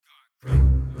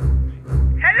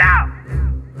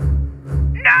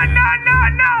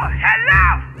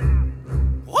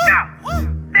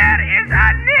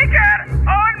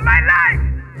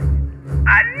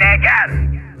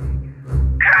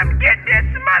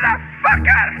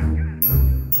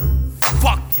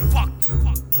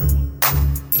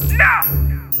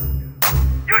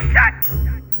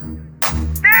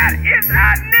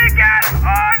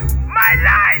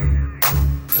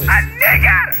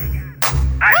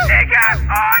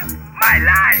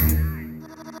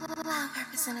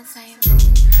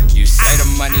You say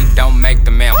the money don't make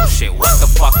the man, well shit, what the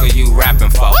fuck are you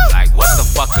rapping for? Like, what the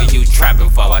fuck are you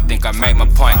trapping for? I think I made my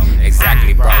point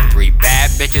exactly, bro. 3 bad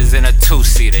bitches in a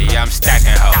 2-seater, yeah, I'm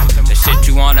stacking hoes. The shit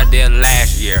you wanna did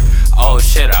last year, oh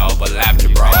shit, I overlapped you,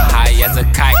 bro. High as a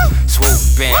kite,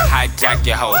 swoop in, hijack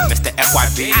your hoe. Mr.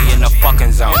 FYB in the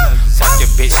fucking zone. Suck your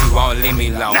bitch, she won't leave me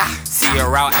alone. See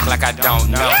her out, act like I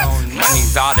don't know.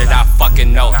 Money's all that I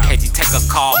fucking know. Can't you take a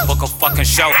call, book a fucking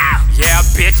show? Yeah,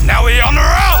 bitch, now we on the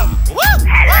road.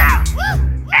 Hello.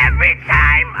 Every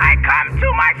time I come to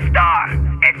my store,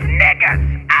 it's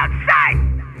niggas outside,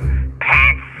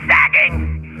 pants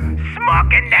sagging,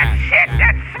 smoking that shit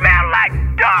that smell like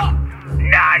dope.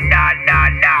 No.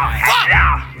 Hello.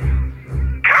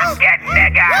 Come get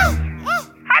niggas.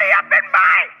 Hurry up and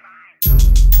buy.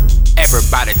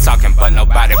 Everybody talking, but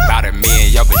nobody bout it. Me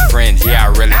and your bitch friends, yeah, I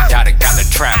really doubt it. Got the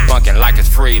trap bunking like it's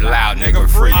free, loud nigga,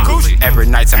 free Gucci. Every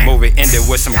night's a movie, ended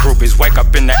with some groupies. Wake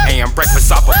up in the AM,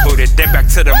 breakfast off a booty. Then back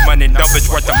to the money, no bitch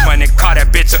worth the money. Call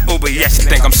that bitch a Uber, yeah, she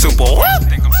think I'm super.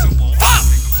 Fuck!